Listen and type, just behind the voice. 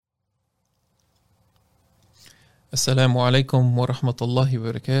السلام عليكم ورحمة الله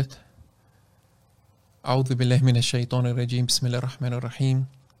وبركاته. أعوذ بالله من الشيطان الرجيم. بسم الله الرحمن الرحيم.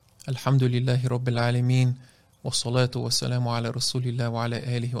 الحمد لله رب العالمين والصلاة والسلام على رسول الله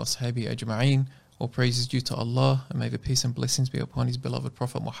وعلى آله وأصحابه أجمعين. All praise is due to Allah, and may the peace and blessings be upon His beloved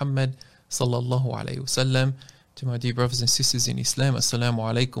Prophet Muhammad sallallahu alayhi wasallam. To my dear brothers and sisters in Islam, Assalamu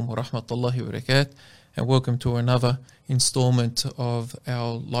alaikum wa rahmatullahi wa barakatuh, and welcome to another installment of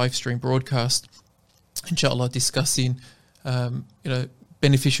our live stream broadcast, inshallah, discussing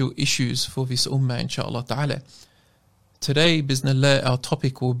beneficial issues for this ummah, inshallah ta'ala. Today, bismillah, our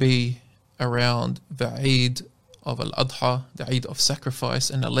topic will be around the Eid of Al-Adha, the Eid of sacrifice,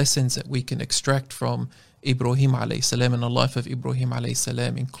 and the lessons that we can extract from Ibrahim alayhi salam and the life of Ibrahim alayhi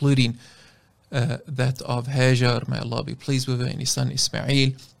salam, including that of Hajar, may Allah be pleased with her, and his son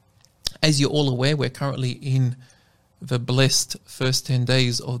Ismail. As you're all aware, we're currently in the blessed first 10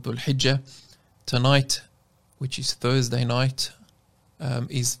 days of Dhul Hijjah. Tonight, which is Thursday night,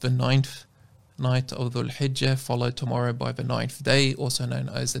 is the 9th night of Dhul Hijjah, followed tomorrow by the 9th day, also known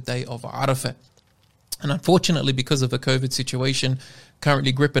as the day of Arafah. And unfortunately, because of the COVID situation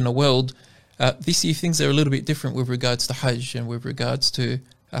currently gripping the world, this year things are a little bit different with regards to Hajj and with regards to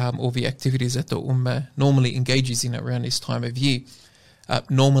all the activities that the Ummah normally engages in around this time of year.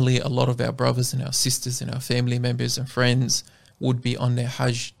 Normally, a lot of our brothers and our sisters and our family members and friends would be on their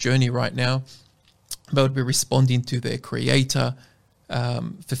Hajj journey right now. They would be responding to their Creator,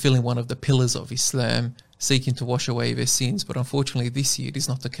 fulfilling one of the pillars of Islam, seeking to wash away their sins. But unfortunately, this year it is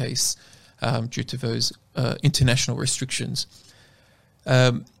not the case due to those international restrictions.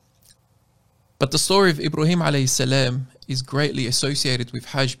 But the story of Ibrahim alayhi salam is greatly associated with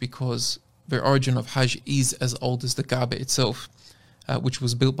Hajj because the origin of Hajj is as old as the Kaaba itself, which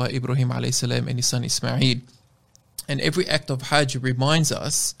was built by Ibrahim alayhi salam and his son Ismail. And every act of Hajj reminds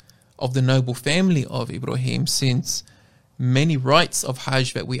us of the noble family of Ibrahim, since many rites of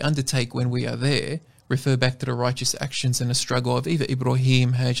Hajj that we undertake when we are there refer back to the righteous actions and the struggle of either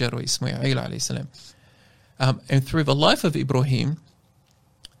Ibrahim, Hajar, or Ismail alayhi salam. And through the life of Ibrahim,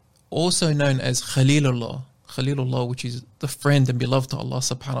 also known as Khalilullah, which is the friend and beloved to Allah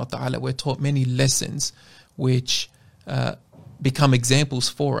subhanahu wa ta'ala, we're taught many lessons which become examples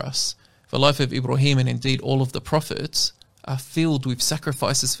for us. The life of Ibrahim, and indeed all of the prophets, are filled with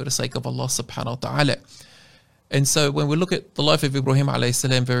sacrifices for the sake of Allah subhanahu wa ta'ala. And so when we look at the life of Ibrahim alayhi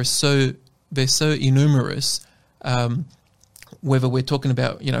salam, they're so innumerous, whether we're talking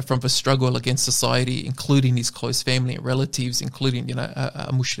about, from the struggle against society, including his close family and relatives, including,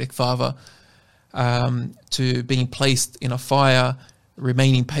 a mushrik father, to being placed in a fire,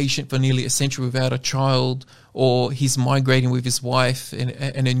 remaining patient for nearly a century without a child, or he's migrating with his wife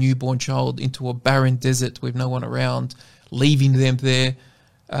and a newborn child into a barren desert with no one around, leaving them there,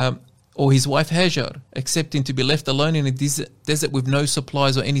 or his wife Hajar accepting to be left alone in a desert with no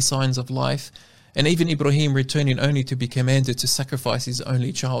supplies or any signs of life, and even Ibrahim returning only to be commanded to sacrifice his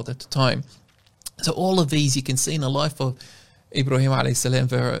only child at the time. So all of these you can see in the life of Ibrahim alayhi salam.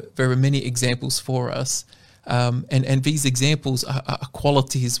 There are many examples for us, and these examples are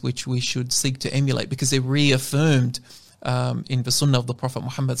qualities which we should seek to emulate because they're reaffirmed in the Sunnah of the Prophet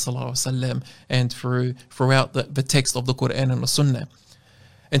Muhammad sallallahu alaihi wasallam and throughout the text of the Quran and the Sunnah.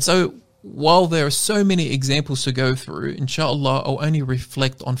 And so, while there are so many examples to go through, inshallah, I'll only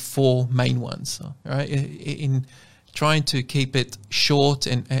reflect on four main ones. Right, in trying to keep it short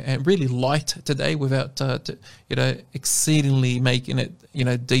and really light today, without exceedingly making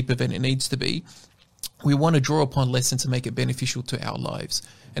it deeper than it needs to be. We want to draw upon lessons to make it beneficial to our lives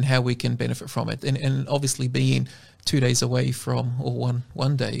and how we can benefit from it. And obviously, being 2 days away from, or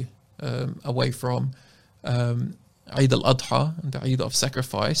one day away from Eid al-Adha, the Eid of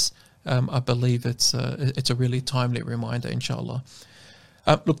sacrifice, I believe it's a really timely reminder, inshallah.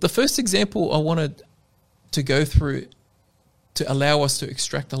 Look, the first example I wanted to go through to allow us to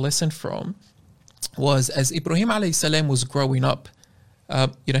extract a lesson from was as Ibrahim alayhi salam was growing up,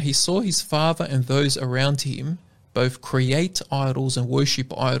 he saw his father and those around him both create idols and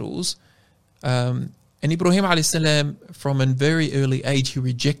worship idols. And Ibrahim alayhi salam, from a very early age, he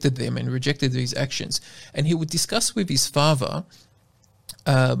rejected them and rejected these actions. And he would discuss with his father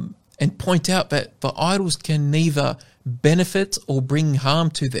and point out that the idols can neither benefit or bring harm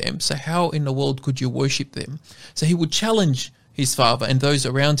to them. So how in the world could you worship them? So he would challenge his father and those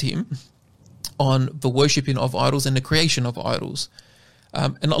around him on the worshipping of idols and the creation of idols.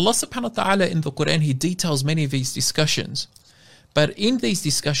 And Allah subhanahu wa ta'ala in the Quran, He details many of these discussions. But in these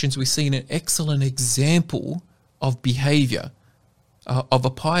discussions, we see an excellent example of behavior of a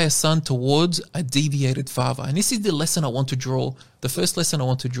pious son towards a deviated father. And this is the lesson I want to draw, the first lesson I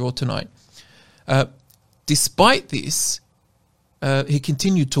want to draw tonight. despite this, he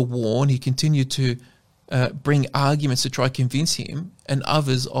continued to warn, he continued to bring arguments to try to convince him and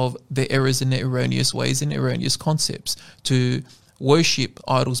others of their errors and their erroneous ways and erroneous concepts to worship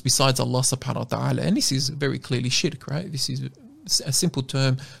idols besides Allah subhanahu wa ta'ala. And this is very clearly shirk, right? This is a simple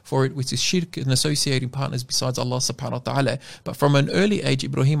term for it, which is shirk and associating partners besides Allah subhanahu wa ta'ala. But from an early age,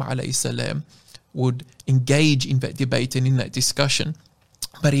 Ibrahim alayhi salam would engage in that debate and in that discussion,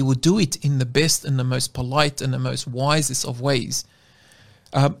 but he would do it in the best and the most polite and the most wisest of ways.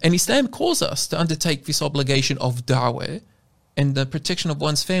 And Islam calls us to undertake this obligation of da'wah and the protection of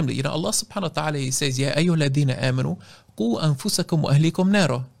one's family. You know, Allah subhanahu wa ta'ala, he says, يَا أَيُّهَا الَّذِينَ آمَنُوا قُوا أَنفُسَكُمْ وَأَهْلِكُمْ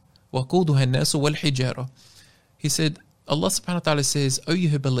نَارًا وَقُودُهَا النَّاسُ وَالْحِجَارَةُ. He said, Allah subhanahu wa ta'ala says, O you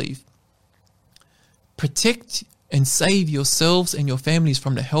who believe, protect and save yourselves and your families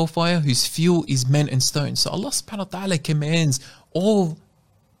from the hellfire whose fuel is men and stones. So Allah subhanahu wa ta'ala commands all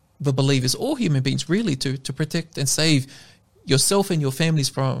the believers, all human beings really, to protect and save yourself and your families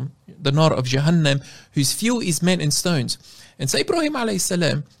from the nar of Jahannam, whose fuel is men and stones. And so Ibrahim alayhi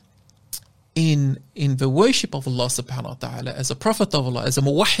salam, in the worship of Allah subhanahu wa ta'ala, as a prophet of Allah, as a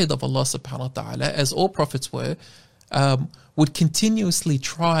muwahhid of Allah subhanahu wa ta'ala, as all prophets were, would continuously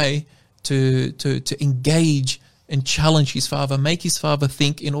try to engage and challenge his father, make his father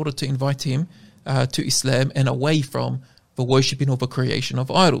think in order to invite him to Islam and away from the worshipping of the creation of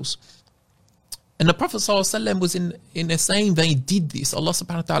idols. And the Prophet ﷺ was in the same vein, did this. Allah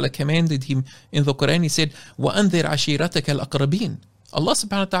subhanahu wa ta'ala commanded him in the Quran. He said, وَأَنذِرْ عَشِيرَتَكَ الْأَقْرَبِينَ. Allah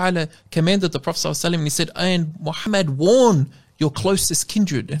subhanahu wa ta'ala commanded the Prophet ﷺ, and he said, and Muhammad, warn your closest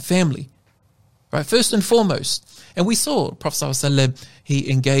kindred and family. Right, first and foremost. And we saw Prophet ﷺ,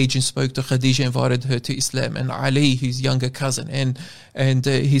 he engaged and spoke to Khadija, invited her to Islam, and Ali, his younger cousin, and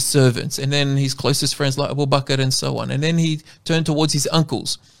his servants, and then his closest friends like Abu Bakr and so on. And then he turned towards his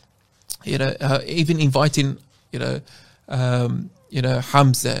uncles, even inviting,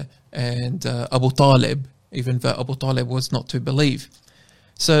 Hamza and Abu Talib, even though Abu Talib was not to believe.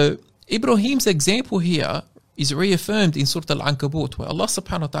 So Ibrahim's example here is reaffirmed in Surah Al-Ankabut, where Allah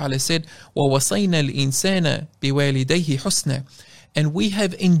subhanahu wa ta'ala said, وَوَصَيْنَا الْإِنسَانَ بِوَالِدَيْهِ حُسْنًا. And we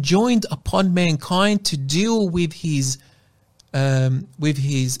have enjoined upon mankind to deal with his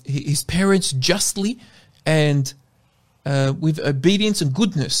parents justly and with obedience and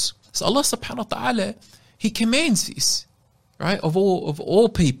goodness. So Allah subhanahu wa ta'ala, he commands this, right, of all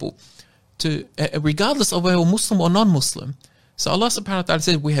people, to regardless of whether Muslim or non-Muslim. So Allah subhanahu wa ta'ala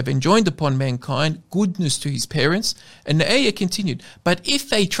said, we have enjoined upon mankind goodness to his parents. And the ayah continued, but if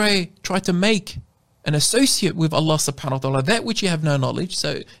they try to make an associate with Allah subhanahu wa ta'ala, that which you have no knowledge,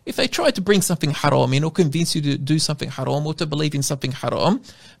 so if they try to bring something haram in or convince you to do something haram or to believe in something haram,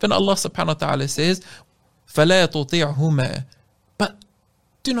 then Allah subhanahu wa ta'ala says, فَلَا تُطِعْهُمَا. But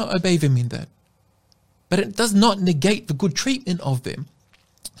do not obey them in that. But it does not negate the good treatment of them.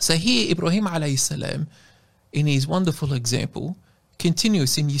 So here Ibrahim alayhi salam, in his wonderful example,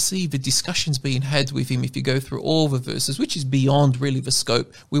 continues, and you see the discussions being had with him if you go through all the verses, which is beyond really the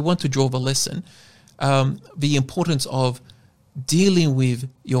scope. We want to draw the lesson, the importance of dealing with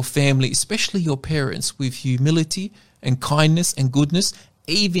your family, especially your parents, with humility and kindness and goodness,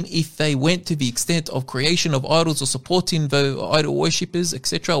 even if they went to the extent of creation of idols or supporting the idol worshippers,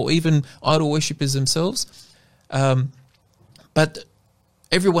 etc., or even idol worshippers themselves. But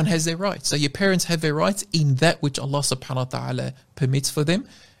everyone has their rights. So your parents have their rights in that which Allah subhanahu wa ta'ala permits for them.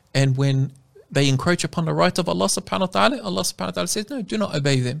 And when they encroach upon the right of Allah subhanahu wa ta'ala, Allah subhanahu wa ta'ala says, no, do not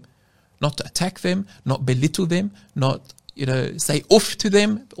obey them. Not to attack them, not belittle them, not say off to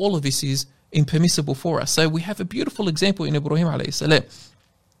them. All of this is impermissible for us. So we have a beautiful example in Ibrahim alayhi salam.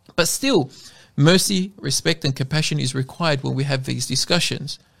 But still, mercy, respect and compassion is required when we have these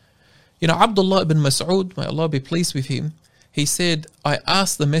discussions. Abdullah ibn Mas'ud, may Allah be pleased with him, he said, I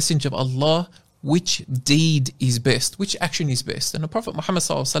asked the Messenger of Allah which deed is best, which action is best. And the Prophet Muhammad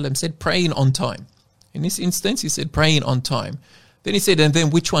ﷺ said, praying on time. In this instance, he said, praying on time. Then he said, and then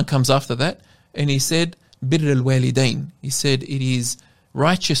which one comes after that? And he said, birr al-walidain. He said, it is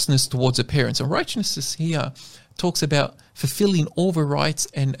righteousness towards the parents. And righteousness here talks about fulfilling all the rights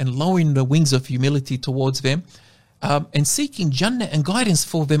and lowering the wings of humility towards them, and seeking Jannah and guidance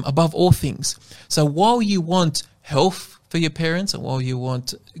for them above all things. So while you want health for your parents, and while you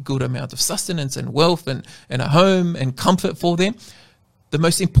want a good amount of sustenance and wealth and a home and comfort for them, the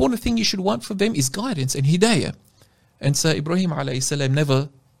most important thing you should want for them is guidance and hidayah. And so Ibrahim alayhi salam never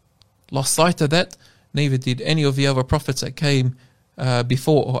lost sight of that, neither did any of the other prophets that came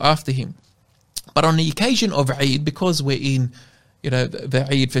before or after him. But on the occasion of Eid, because we're in the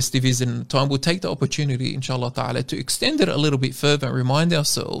Eid festivities and time, we'll take the opportunity, inshallah ta'ala, to extend it a little bit further and remind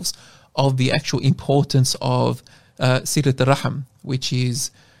ourselves of the actual importance of Silat al-Rahim, which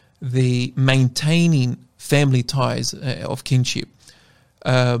is the maintaining family ties of kinship.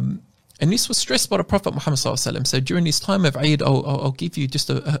 And this was stressed by the Prophet Muhammad sallallahu alaihi wasallam. So during this time of Eid, I'll give you just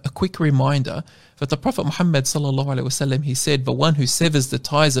a quick reminder that the Prophet Muhammad sallallahu alaihi wasallam, he said, the one who severs the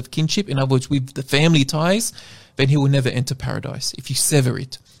ties of kinship, in other words, with the family ties, then he will never enter paradise if you sever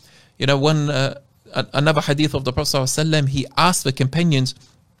it. You know, another hadith of the Prophet sallallahu alaihi wasallam, he asked the companions,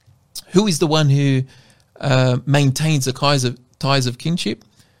 who is the one who maintains the ties of kinship?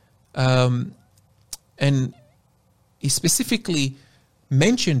 And he specifically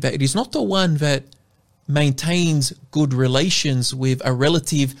mentioned that it is not the one that maintains good relations with a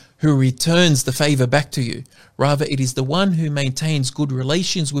relative who returns the favor back to you. Rather, it is the one who maintains good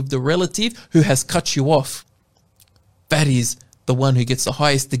relations with the relative who has cut you off. That is the one who gets the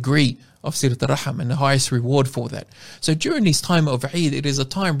highest degree of Silat al-Rahim and the highest reward for that. So during this time of Eid, it is a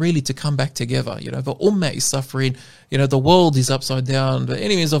time really to come back together. You know, the Ummah is suffering. You know, the world is upside down. The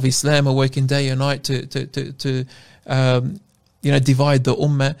enemies of Islam are working day and night to divide the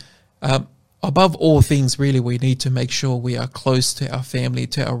Ummah. Above all things, really, we need to make sure we are close to our family,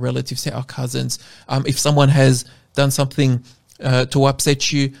 to our relatives, to our cousins. If someone has done something to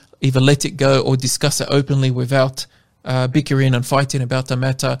upset you, either let it go or discuss it openly without bickering and fighting about the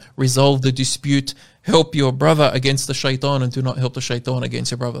matter. Resolve the dispute. Help your brother against the shaitan and do not help the shaitan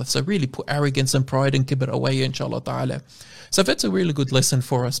against your brother. So really put arrogance and pride and kibr away, inshallah ta'ala. So that's a really good lesson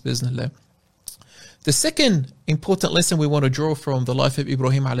for us, bismillah. The second important lesson we want to draw from the life of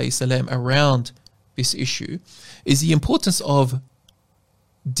Ibrahim alayhi salam around this issue is the importance of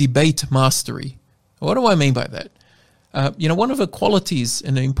debate mastery. What do I mean by that? One of the qualities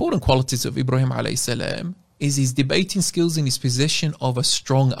and the important qualities of Ibrahim alayhi salam is his debating skills and his possession of a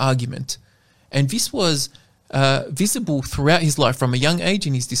strong argument. And this was visible throughout his life, from a young age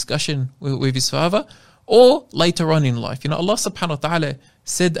in his discussion with his father, or later on in life. You know, Allah subhanahu wa ta'ala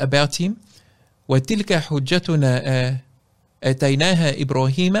said about him, وَتِلْكَ حُجَّتُنَا أَتَيْنَاهَا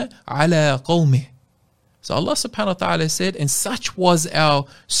إِبْرَاهِيمَ عَلَىٰ قَوْمِهِ. So Allah subhanahu wa ta'ala said, and such was our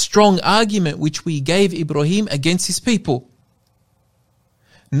strong argument which we gave Ibrahim against his people.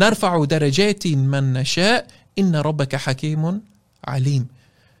 نَرْفَعُ دَرَجَاتٍ مَنْ نَشَاءُ إِنَّ رَبَّكَ حَكِيمٌ عَلِيمٌ.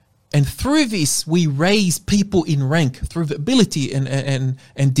 And through this, we raise people in rank through the ability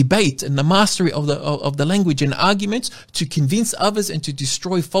and debate and the mastery of the language and arguments to convince others and to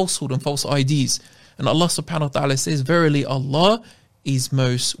destroy falsehood and false ideas. And Allah subhanahu wa ta'ala says, verily Allah is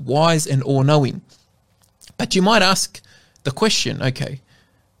most wise and all-knowing. But you might ask the question, okay,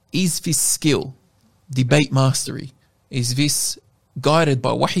 is this skill, debate mastery, is this guided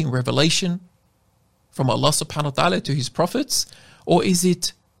by wahy and revelation from Allah subhanahu wa ta'ala to his prophets, or is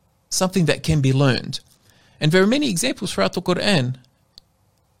it something that can be learned? And there are many examples throughout the Quran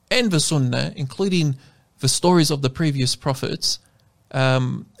and the Sunnah, including the stories of the previous prophets,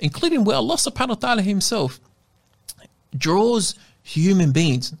 including where Allah subhanahu wa ta'ala himself draws human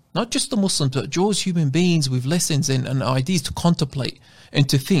beings, not just the Muslims, but draws human beings with lessons and ideas to contemplate and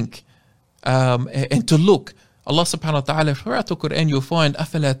to think and to look. Allah subhanahu wa ta'ala throughout the Quran, you'll find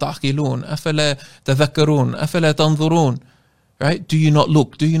أَفَلَا تَعْقِلُونَ أَفَلَا تَذَكَّرُونَ أَفَلَا تَنْظُرُونَ. Right? Do you not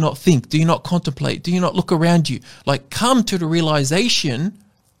look? Do you not think? Do you not contemplate? Do you not look around you? Like, come to the realization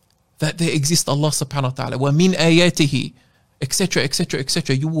that there exists Allah subhanahu wa ta'ala. وَمِنْ آيَاتِهِ, etc., etc.,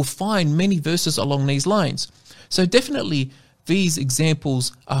 etc. You will find many verses along these lines. So definitely these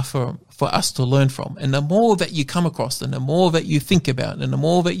examples are for us to learn from. And the more that you come across, and the more that you think about, and the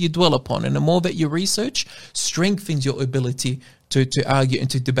more that you dwell upon, and the more that you research, strengthens your ability to argue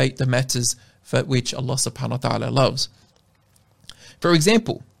and to debate the matters for which Allah subhanahu wa ta'ala loves. For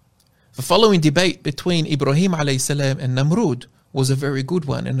example, the following debate between Ibrahim alayhi salam and Namrud was a very good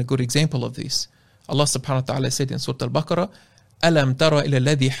one and a good example of this. Allah subhanahu wa ta'ala said in Surah Al-Baqarah, أَلَمْ تَرَ إِلَى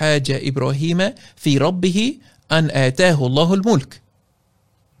الَّذِي حَاجَ إِبْرَاهِيمَ فِي رَبِّهِ أَنْ آتَاهُ اللَّهُ الْمُلْكِ.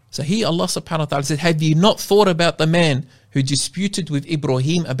 So here Allah subhanahu wa ta'ala said, have you not thought about the man who disputed with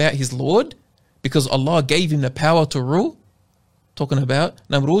Ibrahim about his Lord because Allah gave him the power to rule? Talking about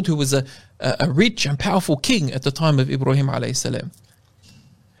Namrud, who was a rich and powerful king at the time of Ibrahim alayhi salam.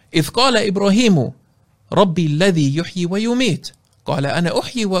 إذ قال إبراهيم ربي الذي يحيي ويميت قال أنا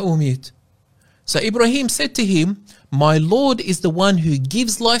أحيي وأميت. So Ibrahim said to him, my Lord is the one who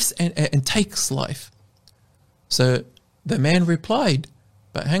gives life and takes life. So the man replied,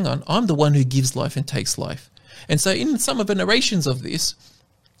 but hang on, I'm the one who gives life and takes life. And so in some of the narrations of this,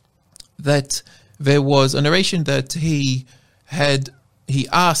 that there was a narration that he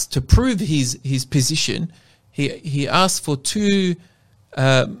asked to prove his position. He asked for two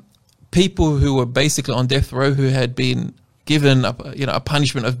people who were basically on death row, who had been given a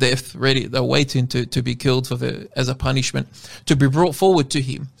punishment of death ready. They're waiting to be killed as a punishment, to be brought forward to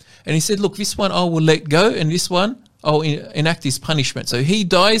him. And he said, look, this one I will let go, and this one I'll enact his punishment. So he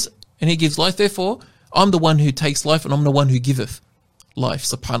dies and he gives life. Therefore, I'm the one who takes life and I'm the one who giveth life.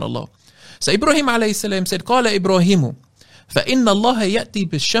 Subhanallah. So Ibrahim alayhi salam said, قال إبراهيم فإن الله يأتي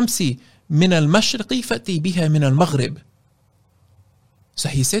بالشمس من المشرق فأتي بها من المغرب. So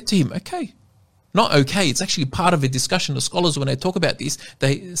he said to him, okay. Not okay, it's actually part of a discussion. The scholars, when they talk about this,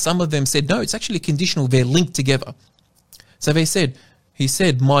 some of them said, no, it's actually conditional. They're linked together. So he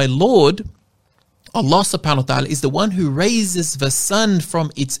said, my Lord, Allah subhanahu wa ta'ala, is the one who raises the sun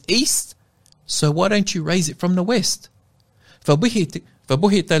from its east. So why don't you raise it from the west? فَبُهِتَ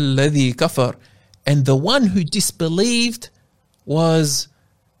الَّذِي كَفَرَ. And the one who disbelieved was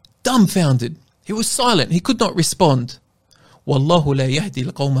dumbfounded. He was silent. He could not respond. وَاللَّهُ لَا يَهْدِي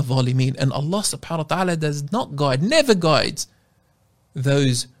الْقَوْمَ الظَّالِمِينَ. And Allah subhanahu wa ta'ala does not guide, never guides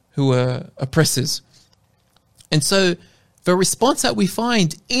those who are oppressors. And so the response that we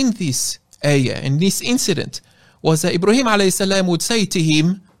find in this ayah, in this incident, was that Ibrahim alayhi salam would say to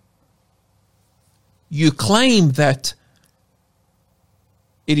him, you claim that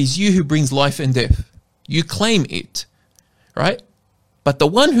it is you who brings life and death. You claim it, right? But the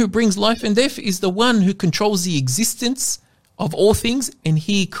one who brings life and death is the one who controls the existence of all things, and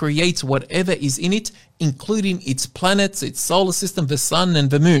he creates whatever is in it, including its planets, its solar system, the sun and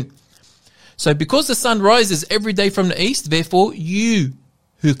the moon. So because the sun rises every day from the east, therefore you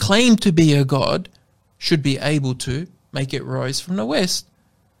who claim to be a god should be able to make it rise from the west.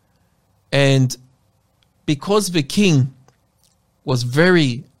 And because the king was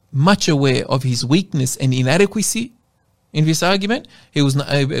very much aware of his weakness and inadequacy in this argument, he was not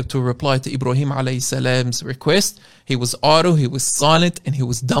able to reply to Ibrahim alayhi salam's request. He was idle, he was silent, and he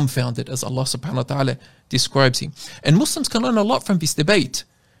was dumbfounded, as Allah subhanahu wa ta'ala describes him. And Muslims can learn a lot from this debate.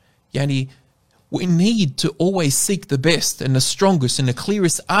 Yani, we need to always seek the best and the strongest and the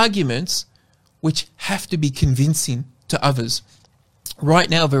clearest arguments, which have to be convincing to others. Right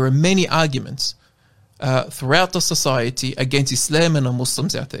now, there are many arguments throughout the society against Islam and the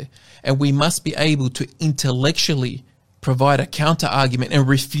Muslims out there. And we must be able to intellectually provide a counter argument and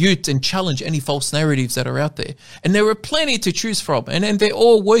refute and challenge any false narratives that are out there. And there are plenty to choose from. And they're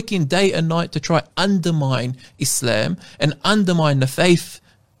all working day and night to try undermine Islam and undermine the faith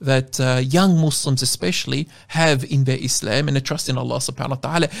that young Muslims especially have in their Islam and the trust in Allah subhanahu wa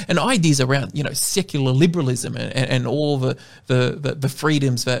ta'ala, and ideas around, secular liberalism and all the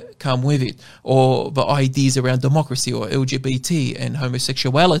freedoms that come with it, or the ideas around democracy or LGBT and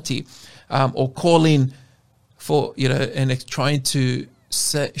homosexuality, or calling for, and trying to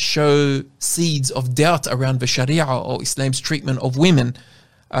show seeds of doubt around the Sharia or Islam's treatment of women,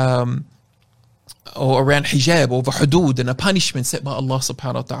 or around hijab or the hudud and a punishment set by Allah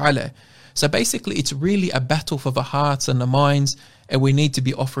subhanahu wa ta'ala. So basically it's really a battle for the hearts and the minds, and we need to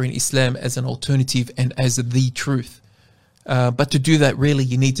be offering Islam as an alternative and as the truth. But to do that, really,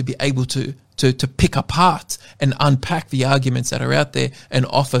 you need to be able to pick apart and unpack the arguments that are out there and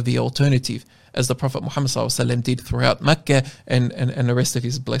offer the alternative, as the Prophet Muhammad ﷺ did throughout Mecca and the rest of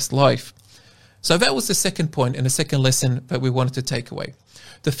his blessed life. So that was the second point and the second lesson that we wanted to take away.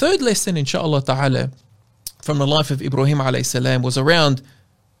 The third lesson, inshallah ta'ala, from the life of Ibrahim alayhi salam was around,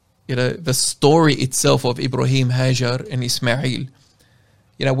 the story itself of Ibrahim, Hajar and Ismail.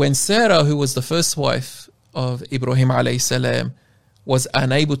 When Sarah, who was the first wife of Ibrahim alayhi salam, was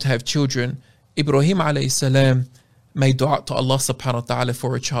unable to have children, Ibrahim alayhi salam made dua to Allah subhanahu wa ta'ala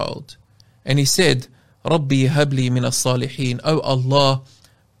for a child. And he said, Rabbi habli min as-salihin. Oh Allah,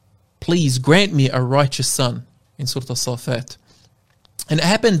 please grant me a righteous son, in Surah As-Safat. And it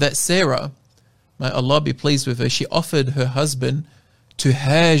happened that Sarah, may Allah be pleased with her, she offered her husband to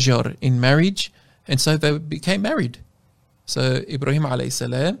Hajar in marriage, and so they became married. So Ibrahim alayhi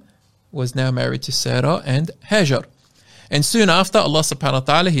salam was now married to Sarah and Hajar. And soon after, Allah subhanahu wa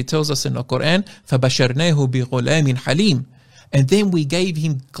ta'ala, He tells us in the Quran, فَبَشَرْنَاهُ بِغُلَامٍ حَلِيمٍ. And then we gave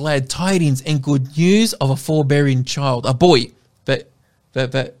him glad tidings and good news of a forbearing child, a boy that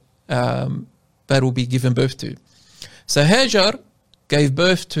will be given birth to. So Hajar gave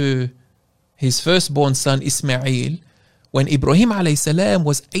birth to his firstborn son Ismail when Ibrahim alayhi salam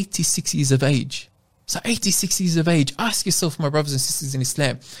was 86 years of age. So 86 years of age. Ask yourself, my brothers and sisters in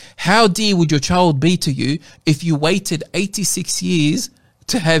Islam, how dear would your child be to you if you waited 86 years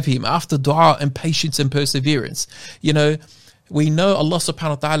to have him after dua and patience and perseverance? We know Allah subhanahu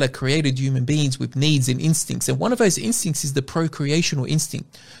wa ta'ala created human beings with needs and instincts. And one of those instincts is the procreational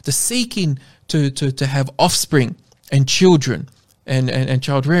instinct, the seeking to have offspring and children and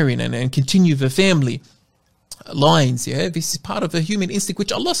child rearing and continue the family. lines. Yeah, this is part of the human instinct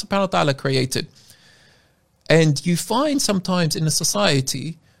which Allah subhanahu wa ta'ala created. And you find sometimes in a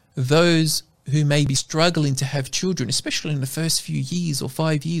society those who may be struggling to have children, especially in the first few years or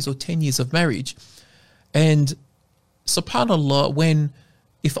 5 years or 10 years of marriage. And subhanAllah,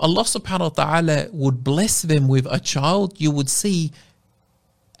 if Allah subhanahu wa ta'ala would bless them with a child, you would see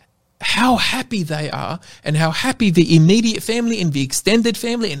how happy they are and how happy the immediate family and the extended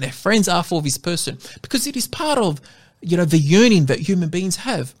family and their friends are for this person, because it is part of, the yearning that human beings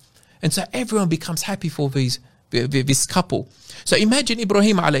have. And so everyone becomes happy for this couple. So imagine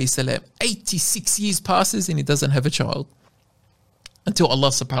Ibrahim alayhi salam, 86 years passes and he doesn't have a child, until Allah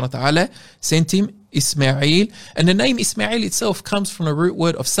subhanahu wa ta'ala sent him Ismail. And the name Ismail itself comes from the root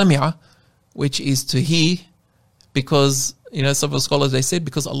word of sami'a, which is to hear, because some of the scholars, they said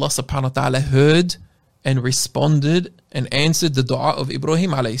because Allah subhanahu wa ta'ala heard and responded and answered the dua of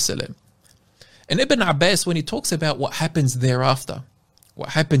Ibrahim alayhi salam. And Ibn Abbas, when he talks about what happens thereafter, what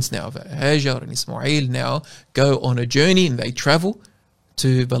happens now, that Hajar and Ismail now go on a journey and they travel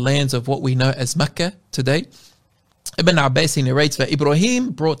to the lands of what we know as Mecca today. Ibn Abbas narrates that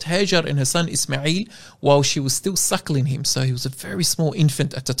Ibrahim brought Hajar and her son Ismail while she was still suckling him, so he was a very small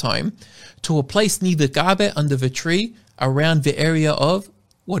infant at the time, to a place near the Kaaba under the tree around the area of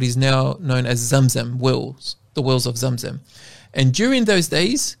what is now known as Zamzam wells, the wells of Zamzam. And during those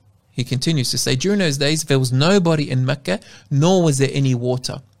days, he continues to say, during those days there was nobody in Mecca, nor was there any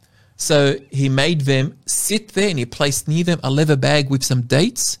water. So he made them sit there and he placed near them a leather bag with some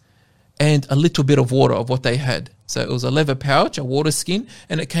dates and a little bit of water of what they had. So it was a leather pouch, a water skin,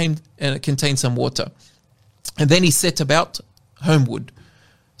 and it contained some water. And then he set about homeward.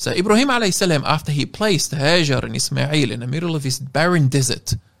 So Ibrahim alayhi salam, after he placed Hajar and Ismail in the middle of this barren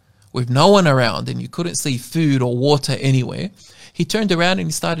desert with no one around and you couldn't see food or water anywhere, he turned around and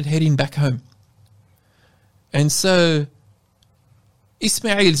he started heading back home. And so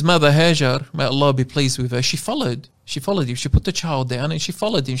Ismail's mother Hajar, may Allah be pleased with her, she followed him. She put the child down and she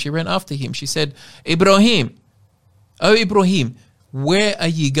followed him. She ran after him. She said, Ibrahim, oh Ibrahim, where are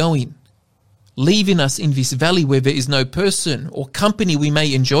you going? Leaving us in this valley where there is no person or company we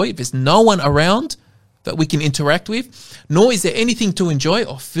may enjoy. There's no one around that we can interact with, nor is there anything to enjoy,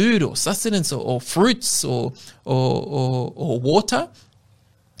 or food or sustenance or fruits or water.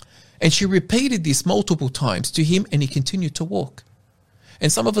 And she repeated this multiple times to him, and he continued to walk.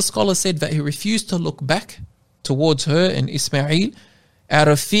 And some of the scholars said that he refused to look back towards her and Ismail out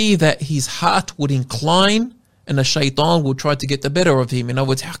of fear that his heart would incline and the shaitan will try to get the better of him. In other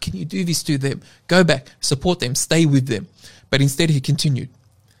words, how can you do this to them? Go back, support them, stay with them. But instead he continued.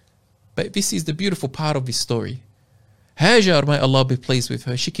 But this is the beautiful part of this story. Hajar, may Allah be pleased with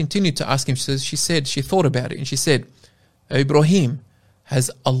her, she continued to ask him. She thought about it and she said, oh Ibrahim,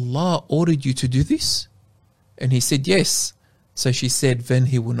 has Allah ordered you to do this? And he said, yes. So she said, then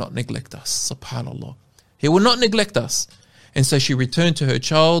he will not neglect us. Subhanallah. He will not neglect us. And so she returned to her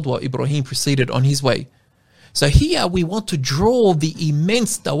child while Ibrahim proceeded on his way. So here we want to draw the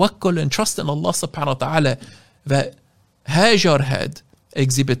immense tawakkul and trust in Allah subhanahu wa ta'ala that Hajar had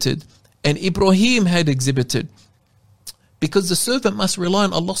exhibited and Ibrahim had exhibited. Because the servant must rely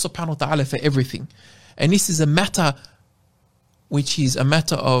on Allah subhanahu wa ta'ala for everything. And this is a matter which is a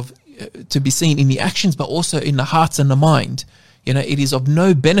matter of to be seen in the actions but also in the hearts and the mind. It is of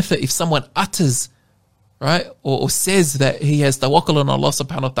no benefit if someone utters, right, or says that he has tawakkul on Allah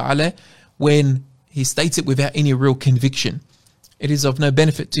subhanahu wa ta'ala when he states it without any real conviction. It is of no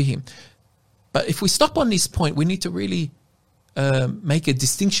benefit to him. But if we stop on this point, we need to really make a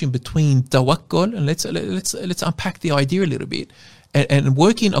distinction between tawakkul, and let's unpack the idea a little bit, and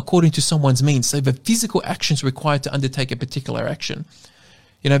working according to someone's means. So the physical actions required to undertake a particular action.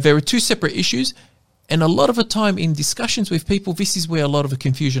 There are two separate issues, and a lot of the time in discussions with people, this is where a lot of the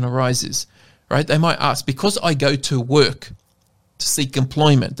confusion arises. Right? They might ask, because I go to work to seek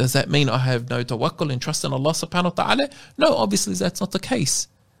employment, does that mean I have no tawakkul and trust in Allah subhanahu wa ta'ala? No, obviously that's not the case.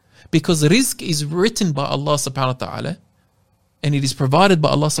 Because rizq is written by Allah subhanahu wa ta'ala and it is provided by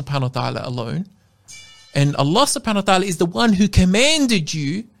Allah subhanahu wa ta'ala alone. And Allah subhanahu wa ta'ala is the one who commanded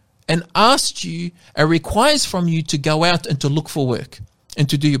you and asked you and requires from you to go out and to look for work and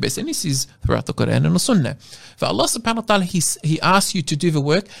to do your best. And this is throughout the Quran and the Sunnah. For Allah subhanahu wa ta'ala, He asks you to do the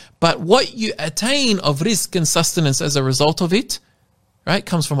work, but what you attain of rizq and sustenance as a result of it, right,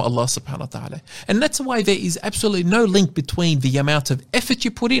 comes from Allah subhanahu wa ta'ala. And that's why there is absolutely no link between the amount of effort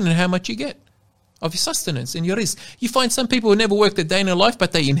you put in and how much you get of your sustenance and your rizq. You find some people who never worked a day in their life,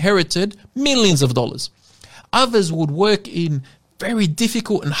 but they inherited millions of dollars. Others would work in very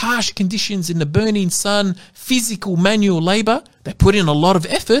difficult and harsh conditions in the burning sun, physical manual labor. They put in a lot of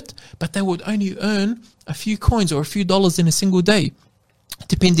effort, but they would only earn a few coins or a few dollars in a single day,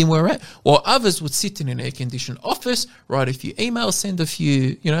 depending where we're at. While others would sit in an air-conditioned office, write a few emails, send a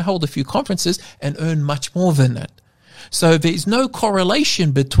few, hold a few conferences and earn much more than that. So there is no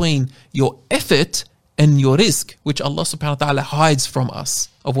correlation between your effort and your rizq, which Allah subhanahu wa ta'ala hides from us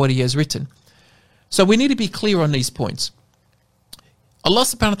of what He has written. So we need to be clear on these points. Allah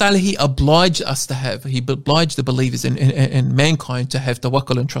subhanahu wa ta'ala, He obliged us to have, He obliged the believers and mankind to have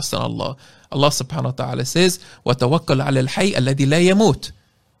tawakkul and trust in Allah. Allah subhanahu wa ta'ala says, وَتَوَكَّلْ عَلَى الْحَيِّ الَّذِي لَا يَمُوتُ,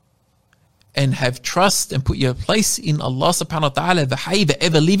 and have trust and put your place in Allah subhanahu wa ta'ala, the hayy, the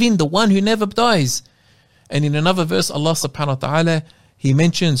ever living, the one who never dies. And in another verse, Allah subhanahu wa ta'ala, He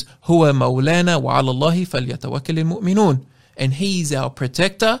mentions, هُوَ مَوْلَانَا وَعَلَى اللَّهِ فَلْيَتَوَكَّلِ الْمُؤْمِنُونَ, and He is our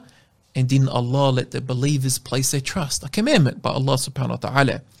protector, and in Allah let the believers place their trust. A commandment by Allah subhanahu wa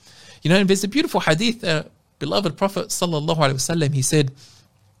ta'ala. And there's a beautiful hadith, beloved Prophet sallallahu alaihi wasallam, he said,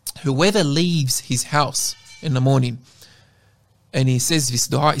 whoever leaves his house in the morning, and he says this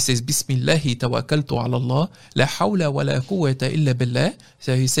dua, he says, Bismillahi tawakkaltu ala Allah, la hawla wa la quwwata illa billah.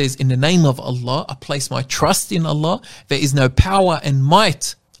 So he says, in the name of Allah, I place my trust in Allah. There is no power and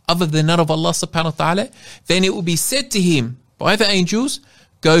might other than that of Allah subhanahu wa ta'ala. Then it will be said to him by the angels,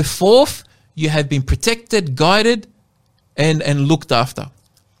 go forth, you have been protected, guided, and looked after.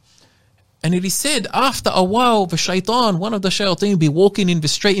 And it is said, after a while, the shaitan, one of the shayateen, will be walking in the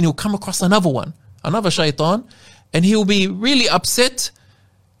street and he'll come across another shaitan, and he'll be really upset,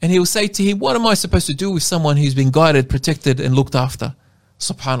 and he'll say to him, what am I supposed to do with someone who's been guided, protected, and looked after?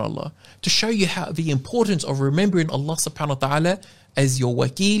 Subhanallah. To show you how the importance of remembering Allah subhanahu wa ta'ala as your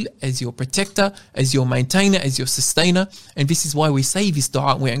wakil, as your protector, as your maintainer, as your sustainer. And this is why we say this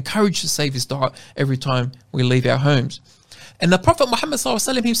dua. We're encouraged to say this dua every time we leave our homes. And the Prophet Muhammad sallallahu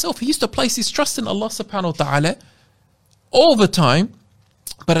alaihi wasallam himself, he used to place his trust in Allah subhanahu wa ta'ala all the time,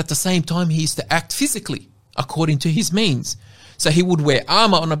 but at the same time he used to act physically according to his means. So he would wear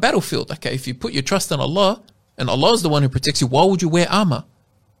armor on a battlefield. Okay, if you put your trust in Allah, and Allah is the one who protects you, why would you wear armor?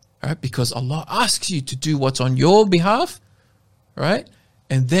 Right? Because Allah asks you to do what's on your behalf, right?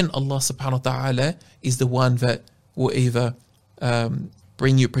 And then Allah subhanahu wa ta'ala is the one that will either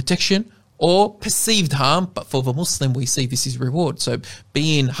bring you protection or perceived harm. But for the Muslim, we see this is reward. So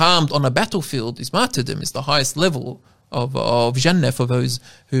being harmed on a battlefield is martyrdom, is the highest level of Jannah for those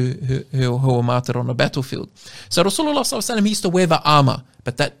who are martyred on a battlefield. So Rasulullah sallallahu alaihi wasallam, he used to wear the armor,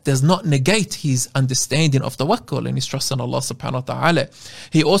 but that does not negate his understanding of tawakkul and his trust in Allah subhanahu wa ta'ala.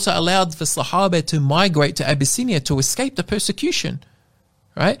 He also allowed the Sahaba to migrate to Abyssinia to escape the persecution.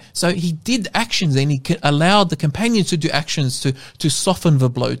 Right? So he did actions, and he allowed the companions to do actions to soften the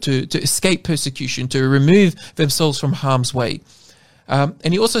blow, to escape persecution, to remove themselves from harm's way.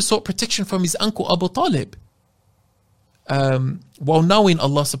 And he also sought protection from his uncle Abu Talib, while knowing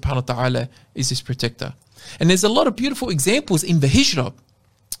Allah subhanahu wa ta'ala is his protector. And there's a lot of beautiful examples in the Hijrah.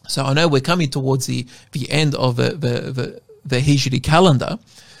 So I know we're coming towards the end of the Hijri calendar,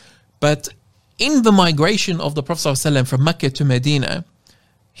 but in the migration of the Prophet ﷺ from Mecca to Medina,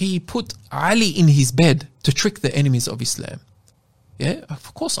 he put Ali in his bed to trick the enemies of Islam. Yeah,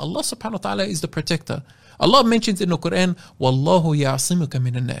 of course, Allah subhanahu wa ta'ala is the protector. Allah mentions in the Quran, Wallahu ya'asimuka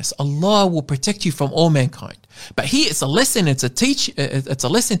minan nas. Allah will protect you from all mankind. But here it's a lesson, it's a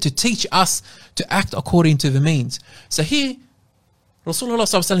lesson to teach us to act according to the means. So here, Rasulullah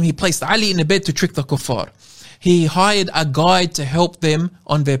sallallahu alaihi wasallam, he placed Ali in the bed to trick the kuffar. He hired a guide to help them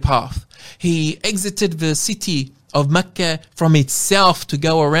on their path. He exited the city of Mecca from itself to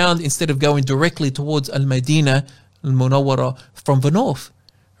go around instead of going directly towards Al-Madinah, Al-Munawwara from the north.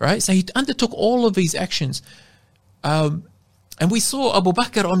 Right? So he undertook all of these actions. And we saw Abu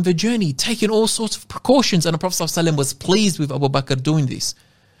Bakr on the journey taking all sorts of precautions, and the Prophet ﷺ was pleased with Abu Bakr doing this.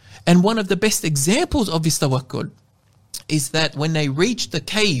 And one of the best examples of this tawakkul is that when they reached the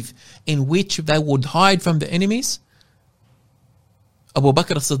cave in which they would hide from the enemies, Abu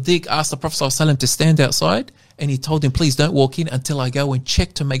Bakr as-Siddiq asked the Prophet ﷺ to stand outside, and he told him, please don't walk in until I go and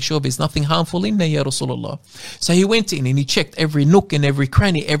check to make sure there's nothing harmful in there, Ya Rasulullah. So he went in and he checked every nook and every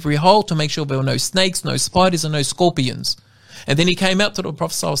cranny, every hole, to make sure there were no snakes, no spiders, and no scorpions. And then he came out to the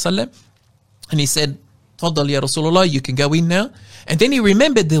Prophet ﷺ and he said, Faddal Ya Rasulullah, you can go in now. And then he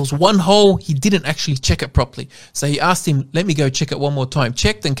remembered there was one hole, he didn't actually check it properly. So he asked him, let me go check it one more time.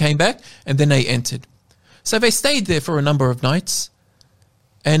 Checked and came back, and then they entered. So they stayed there for a number of nights,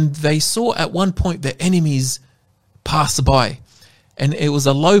 and they saw at one point the enemies pass by. And it was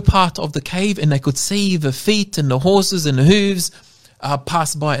a low part of the cave, and they could see the feet and the horses and the hooves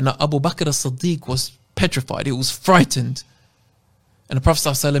pass by. And Abu Bakr as-Siddiq was petrified. He was frightened. And the Prophet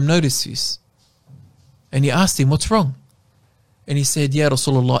ﷺ noticed this. And he asked him, what's wrong? And he said, Ya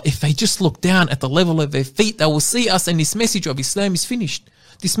Rasulullah, if they just look down at the level of their feet, they will see us and this message of Islam is finished.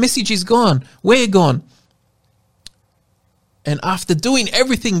 This message is gone. We're gone. And after doing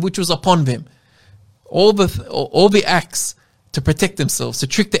everything which was upon them, all the acts to protect themselves, to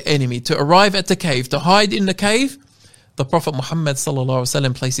trick the enemy, to arrive at the cave, to hide in the cave, the Prophet Muhammad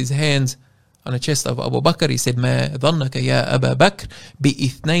ﷺ placed his hands on the chest of Abu Bakr. He said, مَا ظَنَّكَ يَا أَبَا بَكْرِ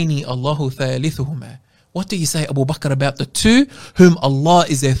بِإِثْنَيْنِ اللَّهُ ثَالِثُهُمَا. What do you say, Abu Bakr, about the two whom Allah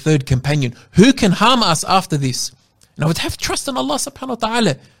is their third companion? Who can harm us after this? And I would have trust in Allah subhanahu wa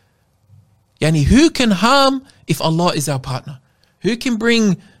ta'ala. Yani, who can harm if Allah is our partner? Who can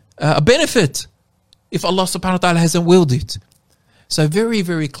bring a benefit if Allah subhanahu wa ta'ala hasn't willed it? So very,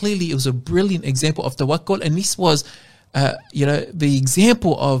 very clearly, it was a brilliant example of tawakkul. And this was, the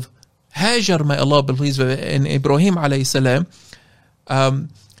example of Hajar, may Allah be pleased with, and Ibrahim alayhi salam.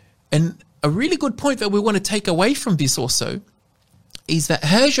 And a really good point that we want to take away from this also is that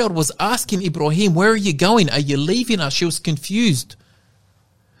Hajar was asking Ibrahim, where are you going? Are you leaving us? She was confused.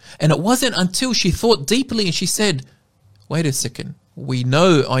 And it wasn't until she thought deeply and she said, wait a second,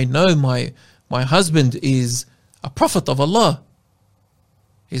 I know my husband is a prophet of Allah.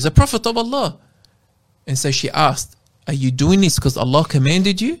 He's a prophet of Allah. And so she asked, are you doing this because Allah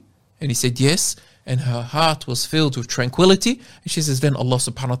commanded you? And he said, yes. And her heart was filled with tranquility. And she says, then Allah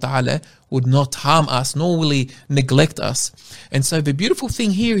subhanahu wa ta'ala would not harm us, nor will He neglect us. And so the beautiful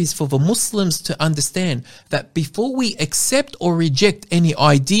thing here is for the Muslims to understand that before we accept or reject any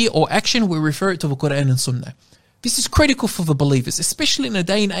idea or action, we refer it to the Quran and Sunnah. This is critical for the believers, especially in a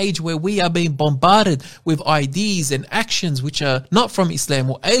day and age where we are being bombarded with ideas and actions which are not from Islam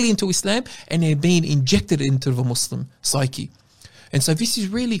or alien to Islam, and they're being injected into the Muslim psyche. And so this is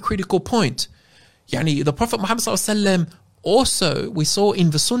really critical point. The Prophet Muhammad ﷺ also, we saw in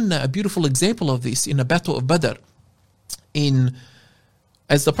the Sunnah a beautiful example of this in the Battle of Badr.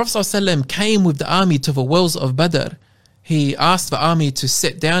 As the Prophet ﷺ came with the army to the wells of Badr, he asked the army to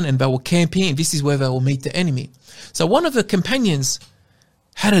sit down and they were camping, and this is where they will meet the enemy. So one of the companions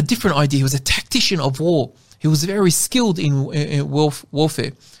had a different idea. He was a tactician of war. He was very skilled in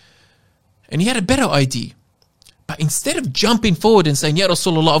warfare. And he had a better idea. But instead of jumping forward and saying, Ya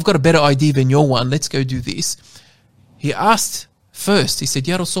Rasulullah, I've got a better idea than your one, let's go do this. He asked first, he said,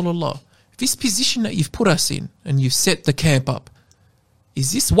 Ya Rasulullah, this position that you've put us in and you've set the camp up,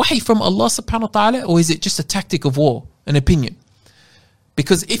 is this wahi from Allah subhanahu wa ta'ala, or is it just a tactic of war, an opinion?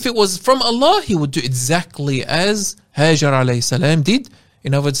 Because if it was from Allah, he would do exactly as Hajar alayhi salam did.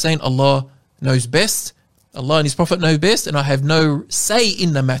 In other words, saying Allah knows best, Allah and His Prophet know best, and I have no say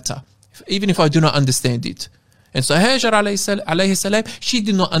in the matter, even if I do not understand it. And so Hajar alayhi salam, she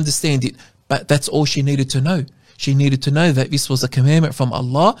did not understand it, but that's all she needed to know. She needed to know that this was a commandment from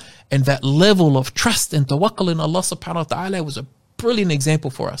Allah, and that level of trust and tawakkul in Allah subhanahu wa ta'ala was a brilliant example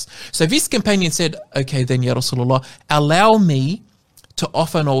for us. So this companion said, okay then, Ya Rasulullah, allow me to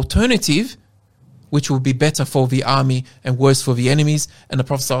offer an alternative which will be better for the army and worse for the enemies. And the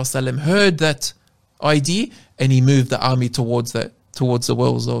Prophet ﷺ heard that idea, and he moved the army towards the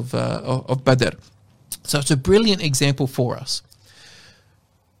wells of Badr. So it's a brilliant example for us.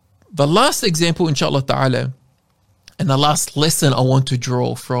 The last example, inshallah ta'ala, and the last lesson I want to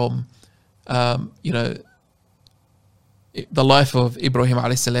draw from, the life of Ibrahim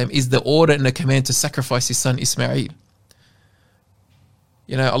alayhi salam is the order and the command to sacrifice his son Ismail.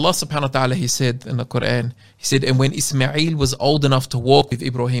 Allah subhanahu wa ta'ala, He said in the Quran, He said, and when Ismail was old enough to walk with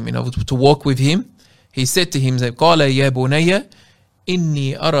Ibrahim, to walk with him, He said to him, قَالَ يَا بُنَيَّ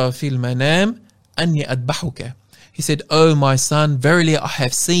إِنِّي أَرَى فِي الْمَنَامِ أَنِّي أَذْبَحُكَ. He said, oh my son, verily I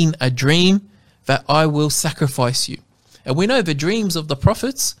have seen a dream that I will sacrifice you. And we know the dreams of the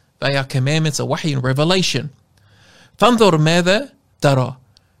prophets, they are commandments, a wahy and revelation. فَانْظُرْ مَاذَا تَرَى.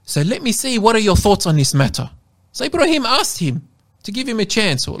 So let me see, what are your thoughts on this matter? So Ibrahim asked him to give him a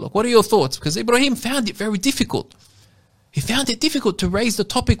chance. Or look, what are your thoughts? Because Ibrahim found it very difficult. He found it difficult to raise the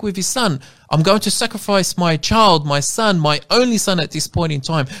topic with his son. I'm going to sacrifice my child, my son, my only son at this point in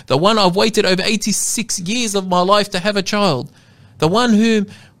time. The one I've waited over 86 years of my life to have a child. The one whom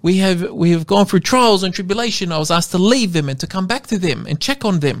we have gone through trials and tribulation. I was asked to leave them and to come back to them and check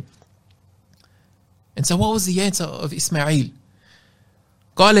on them. And so what was the answer of Ismail?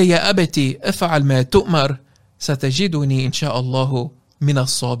 قال يا أبتي افعل ما تؤمر ستجدني إن شاء الله من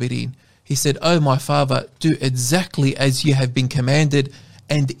الصابرين. He said, oh my father, do exactly as you have been commanded,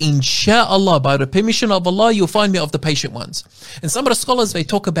 and insha'Allah, by the permission of Allah, you'll find me of the patient ones. And some of the scholars, they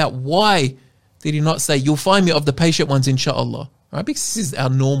talk about why did he not say, you'll find me of the patient ones insha'Allah, right? Because this is our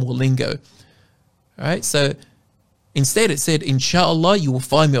normal lingo, right? So Instead, it said, inshallah, you will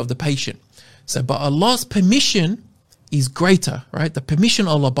find me of the patient. So, but Allah's permission is greater, right? The permission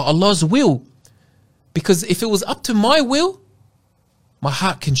of Allah, but Allah's will. Because if it was up to my will, my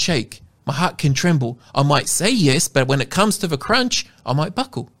heart can shake. My heart can tremble. I might say yes, but when it comes to the crunch, I might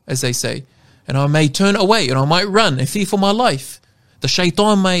buckle, as they say. And I may turn away and I might run and fear for my life. The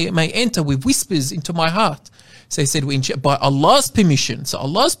shaitan may enter with whispers into my heart. So he said, by Allah's permission. So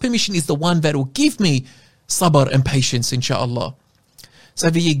Allah's permission is the one that will give me sabr and patience, inshaAllah. So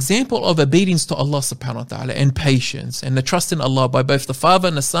the example of obedience to Allah subhanahu wa ta'ala and patience and the trust in Allah by both the father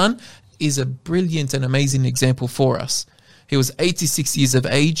and the son is a brilliant and amazing example for us. He was 86 years of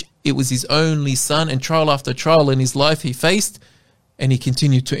age. It was his only son, and trial after trial in his life he faced, and he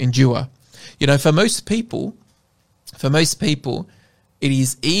continued to endure. You know, for most people, it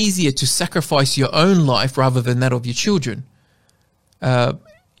is easier to sacrifice your own life rather than that of your children.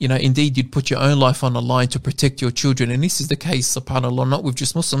 You know, indeed, you'd put your own life on the line to protect your children. And this is the case, subhanAllah, not with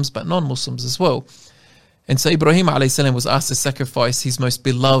just Muslims, but non-Muslims as well. And so Ibrahim alayhi salam was asked to sacrifice his most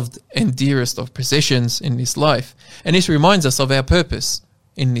beloved and dearest of possessions in this life. And this reminds us of our purpose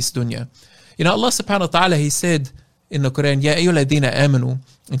in this dunya. You know, Allah subhanahu wa ta'ala, He said in the Quran, Ya ayyuha alladhina amanu,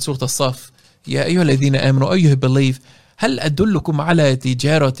 in Surah As-Saf, Ya ayyuha alladhina amanu, O you who believe, هل أدلكم على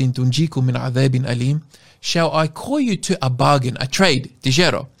تجارة تنجيكم من عذاب أليم? Shall I call you to a bargain, a trade,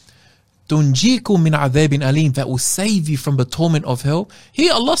 tijara, تنجيكم من عذاب أليم, that will save you from the torment of hell?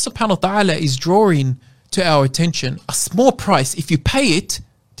 Here Allah subhanahu wa ta'ala is drawing to our attention a small price. If you pay it,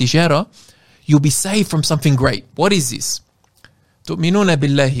 tijara, you'll be saved from something great. What is this? تؤمنون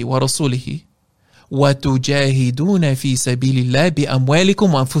بالله ورسوله وتجاهدون في سبيل الله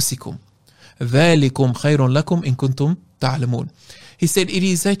بأموالكم وأنفسكم ذلكم خير لكم إن كنتم تعلمون. He said, it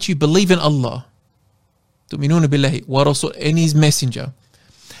is that you believe in Allah, تؤمنون بالله ورسوله, and His messenger,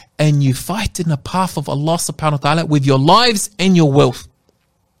 and you fight in the path of Allah subhanahu wa ta'ala with your lives and your wealth.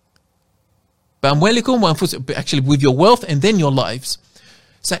 بأموالكم وأنفسكم, actually with your wealth and then your lives.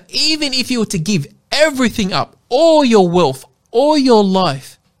 So even if you were to give everything up, all your wealth, all your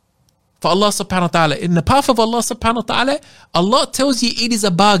life, for Allah subhanahu wa ta'ala, in the path of Allah subhanahu wa ta'ala, Allah tells you it is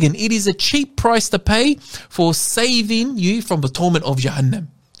a bargain. It is a cheap price to pay for saving you from the torment of Jahannam.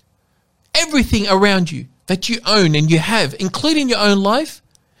 Everything around you that you own and you have, including your own life,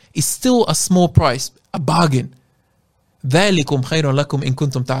 is still a small price, a bargain. ذَلِكُمْ خَيْرٌ لَكُمْ إِن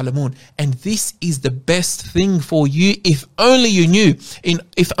كُنْتُمْ تَعْلَمُونَ. And this is the best thing for you if only you knew,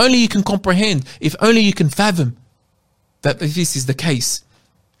 if only you can comprehend, if only you can fathom that this is the case.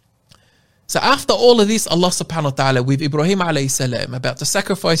 So after all of this, Allah subhanahu wa ta'ala with Ibrahim alayhi salam about to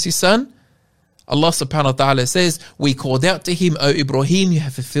sacrifice his son, Allah subhanahu wa ta'ala says, we called out to him, O Ibrahim, you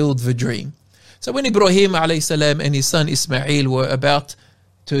have fulfilled the dream. So when Ibrahim alayhi salam and his son Ismail were about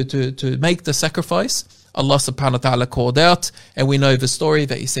to make the sacrifice, Allah subhanahu wa ta'ala called out, and we know the story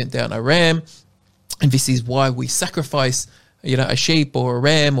that He sent down a ram, and this is why we sacrifice, you know, a sheep or a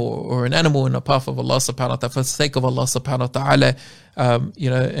ram or an animal in the path of Allah subhanahu wa ta'ala for the sake of Allah subhanahu wa ta'ala. You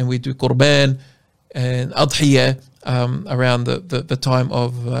know, and we do qurban and adhiyah around the time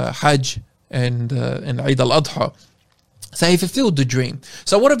of Hajj and Eid al-Adha. So He fulfilled the dream.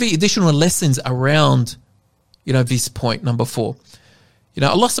 So what are the additional lessons around, you know, this point number 4? You know,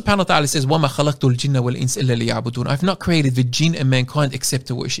 Allah subhanahu wa ta'ala says, وَمَا خَلَقْتُ الْجِنَّ وَالْإِنسَ إِلَّا لِيَعْبُدُونَ. I've not created the jinn and mankind except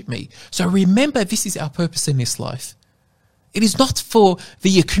to worship me. So remember, this is our purpose in this life. It is not for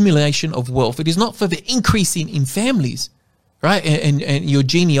the accumulation of wealth. It is not for the increasing in families, right? And your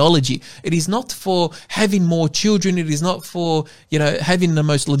genealogy. It is not for having more children. It is not for, you know, having the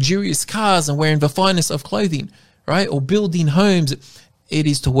most luxurious cars and wearing the finest of clothing, right? Or building homes. It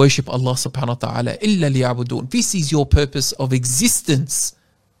is to worship Allah subhanahu wa ta'ala. إِلَّا لِيَعْبُدُونَ. This is your purpose of existence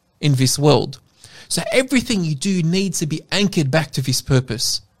in this world. So everything you do needs to be anchored back to this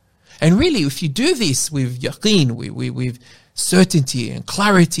purpose. And really, if you do this with yaqeen, with certainty and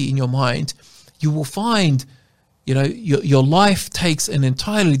clarity in your mind, you will find, you know, your life takes an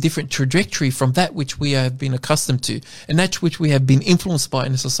entirely different trajectory from that which we have been accustomed to, and that which we have been influenced by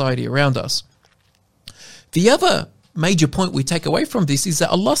in the society around us. The other major point we take away from this is that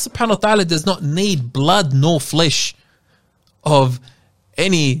Allah subhanahu wa ta'ala does not need blood nor flesh of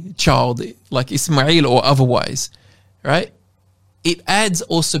any child like Ismail or otherwise, right? It adds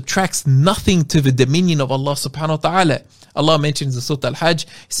or subtracts nothing to the dominion of Allah subhanahu wa ta'ala. Allah mentions in Surah Al-Hajj, He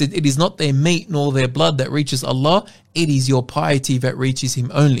said, it is not their meat nor their blood that reaches Allah, it is your piety that reaches Him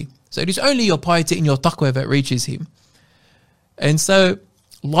only. So it is only your piety and your taqwa that reaches Him. And so,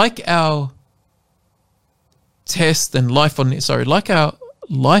 like our test and like our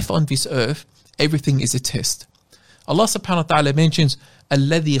life on this earth, everything is a test. Allah subhanahu wa ta'ala mentions,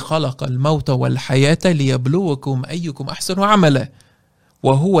 الذي خلق الموت والحياة ليبلوكم أيكم أحسن عملا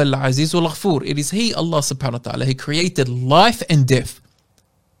وهو العزيز الغفور. It is He, Allah subhanahu wa ta'ala, He created life and death.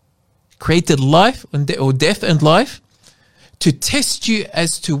 Created life or death and life to test you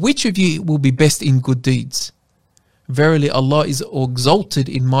as to which of you will be best in good deeds. Verily Allah is exalted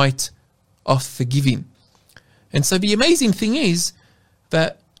in might of forgiving. And so the amazing thing is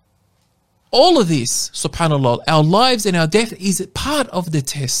that all of this, subhanAllah, our lives and our death is part of the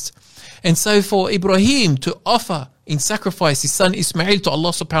test. And so for Ibrahim to offer in sacrifice his son Ismail to Allah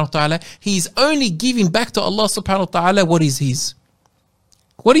subhanahu wa ta'ala, he is only giving back to Allah subhanahu wa ta'ala what is his.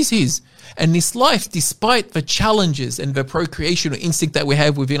 What is his? And this life, despite the challenges and the procreational instinct that we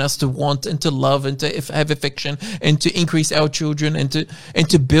have within us to want and to love and to have affection and to increase our children and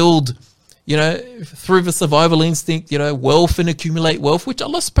to build, through the survival instinct, wealth and accumulate wealth, which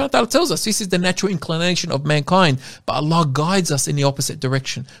Allah subhanahu wa ta'ala tells us this is the natural inclination of mankind. But Allah guides us in the opposite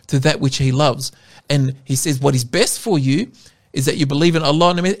direction to that which He loves. And He says what is best for you is that you believe in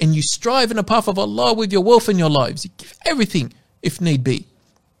Allah and you strive in the path of Allah with your wealth and your lives. You give everything if need be.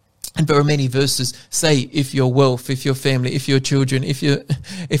 And there are many verses say if your wealth, if your family, if your children, if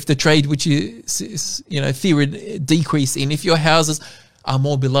the trade which you fear decrease in, if your houses are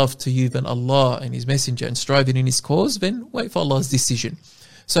more beloved to you than Allah and His Messenger and striving in His cause, then wait for Allah's decision.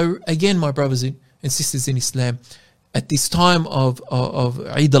 So again, my brothers and sisters in Islam, at this time of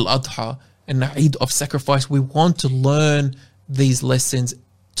Eid al-Adha and the Eid of sacrifice, we want to learn these lessons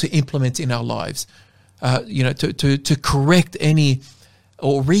to implement in our lives, to correct any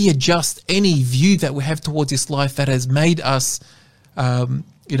or readjust any view that we have towards this life that has made us,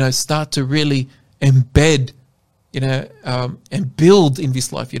 start to really embed, and build in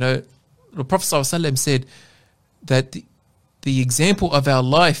this life. The Prophet ﷺ said that the example of our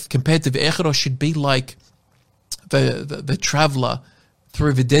life compared to the akhirah should be like the traveler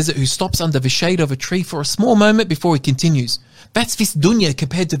through the desert who stops under the shade of a tree for a small moment before he continues. That's this dunya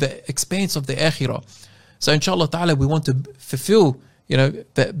compared to the expanse of the akhirah. So inshallah ta'ala, we want to fulfill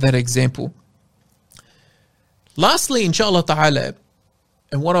that example. Lastly, inshallah ta'ala,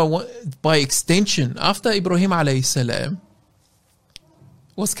 and what I want, by extension, after Ibrahim alayhi salam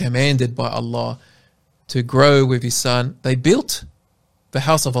was commanded by Allah to grow with his son, they built the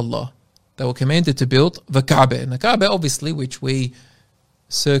house of Allah. They were commanded to build the Kaaba. And the Kaaba, obviously, which we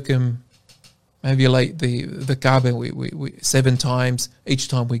circumambulate the Kaaba we 7 times, each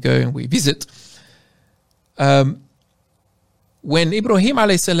time we go and we visit. When Ibrahim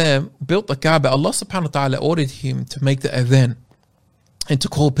alayhi salam built the Kaaba, Allah subhanahu wa ta'ala ordered him to make the adhan and to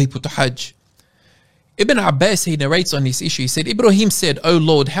call people to Hajj. Ibn Abbas, he narrates on this issue, he said, Ibrahim said, "O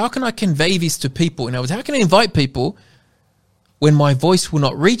Lord, how can I convey this to people? In other words, how can I invite people when my voice will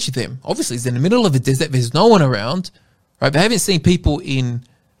not reach them?" Obviously, it's in the middle of a desert, there's no one around, right? They haven't seen people in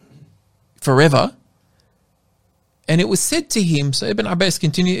forever. And it was said to him, so Ibn Abbas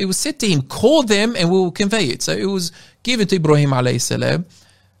continued, it was said to him, call them and we will convey it. So it was given to Ibrahim alayhi salam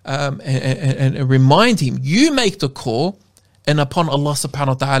and remind him, you make the call, and upon Allah subhanahu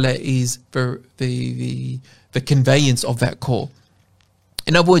wa ta'ala is the conveyance of that call.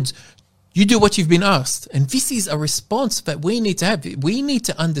 In other words, you do what you've been asked. And this is a response that we need to have. We need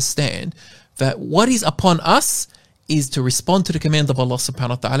to understand that what is upon us is to respond to the command of Allah subhanahu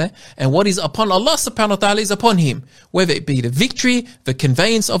wa ta'ala, and what is upon Allah subhanahu wa ta'ala is upon him, whether it be the victory, the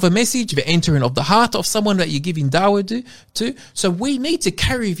conveyance of a message, the entering of the heart of someone that you're giving da'wah to. So we need to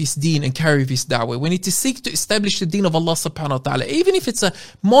carry this deen and carry this da'wah. We need to seek to establish the deen of Allah subhanahu wa ta'ala, even if it's a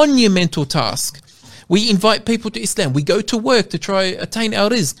monumental task. We invite people to Islam. We go to work to try attain our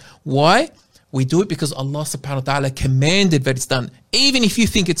rizq. Why? We do it because Allah subhanahu wa ta'ala commanded that it's done, even if you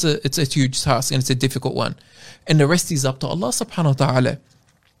think it's a huge task and it's a difficult one. And the rest is up to Allah subhanahu wa ta'ala.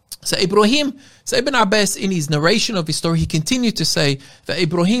 So Ibn Abbas, in his narration of his story, he continued to say that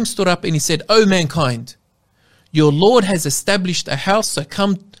Ibrahim stood up and he said, "O mankind, your Lord has established a house, so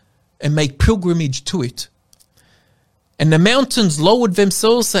come and make pilgrimage to it." And the mountains lowered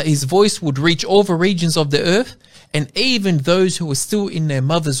themselves so his voice would reach all the regions of the earth, and even those who were still in their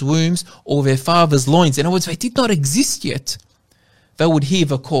mother's wombs or their father's loins. In other words, they did not exist yet. They would hear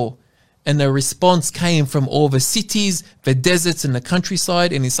the call. And the response came from all the cities, the deserts and the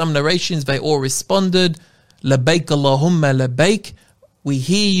countryside. And in some narrations, they all responded, "Labaik Allahumma labaik." We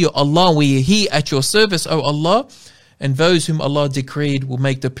hear you, Allah. We are here at your service, O Allah. And those whom Allah decreed will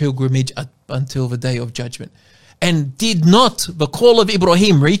make the pilgrimage up until the day of judgment. And did not the call of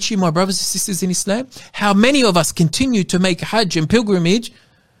Ibrahim reach you, my brothers and sisters in Islam? How many of us continue to make Hajj and pilgrimage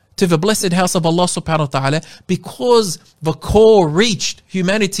to the blessed house of Allah subhanahu wa ta'ala because the call reached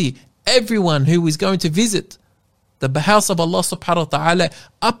humanity, everyone who is going to visit The house of Allah subhanahu wa ta'ala,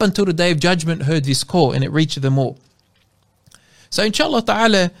 up until the day of judgment, heard this call and it reached them all. So inshallah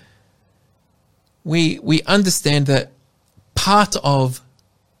ta'ala, we understand that part of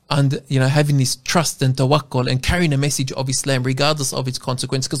having this trust and tawakkul and carrying the message of Islam regardless of its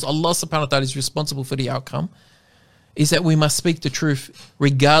consequence, because Allah subhanahu wa ta'ala is responsible for the outcome, is that we must speak the truth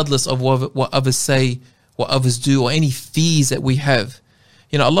regardless of what others say, what others do, or any fears that we have.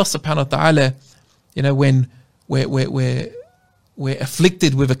 Allah subhanahu wa ta'ala, when we're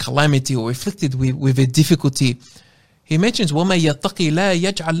afflicted with a calamity or afflicted with a difficulty, He mentions, وَمَن يَتَّقِ لَا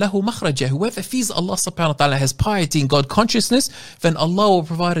يَجْعَلْ لَهُ مَخْرَجًا. Whoever fears Allah subhanahu wa ta'ala, has piety and God consciousness, then Allah will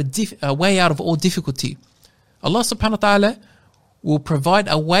provide a way out of all difficulty. Allah subhanahu wa ta'ala will provide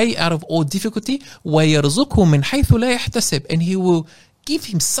a way out of all difficulty. وَيَرْزُقْهُ مِنْ حَيْثُ لَا يَحْتَسِبْ. And He will give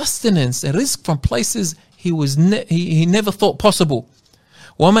him sustenance and risk from places he never thought possible.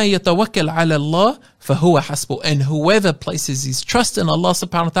 وَمَن يَتَوَكَّلْ عَلَى اللَّهِ فَهُوَ حَسْبُهُ. And whoever places his trust in Allah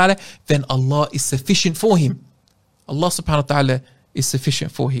subhanahu wa ta'ala, then Allah is sufficient for him. Allah subhanahu wa ta'ala is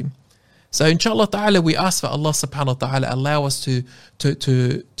sufficient for him. So inshallah ta'ala, we ask for Allah subhanahu wa ta'ala allow us to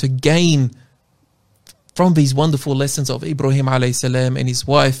gain from these wonderful lessons of Ibrahim alayhi salam and his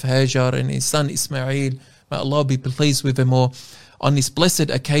wife Hajar and his son Ismail. May Allah be pleased with them all on this blessed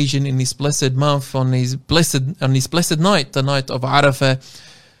occasion, in this blessed month, on this blessed night, the night of Arafah.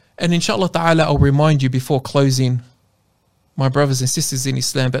 And inshallah ta'ala, I'll remind you before closing, my brothers and sisters in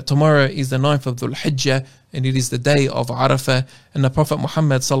Islam, that tomorrow is the 9th of Dhul Hijjah, and it is the day of Arafah. And the Prophet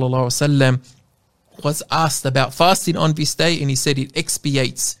Muhammad sallallahu alaihi wasallam was asked about fasting on this day, and he said it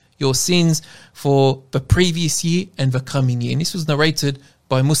expiates your sins for the previous year and the coming year. And this was narrated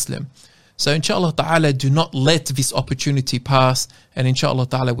by Muslim. So inshallah ta'ala, do not let this opportunity pass. And inshallah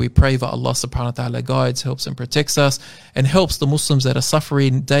ta'ala, we pray that Allah subhanahu wa ta'ala guides, helps and protects us, and helps the Muslims that are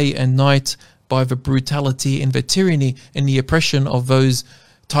suffering day and night by the brutality and the tyranny and the oppression of those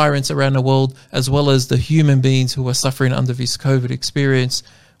tyrants around the world, as well as the human beings who are suffering under this COVID experience.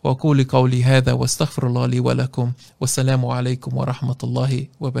 وأقول قولي هذا واستغفر الله لي ولكم والسلام عليكم ورحمة الله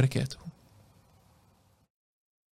وبركاته.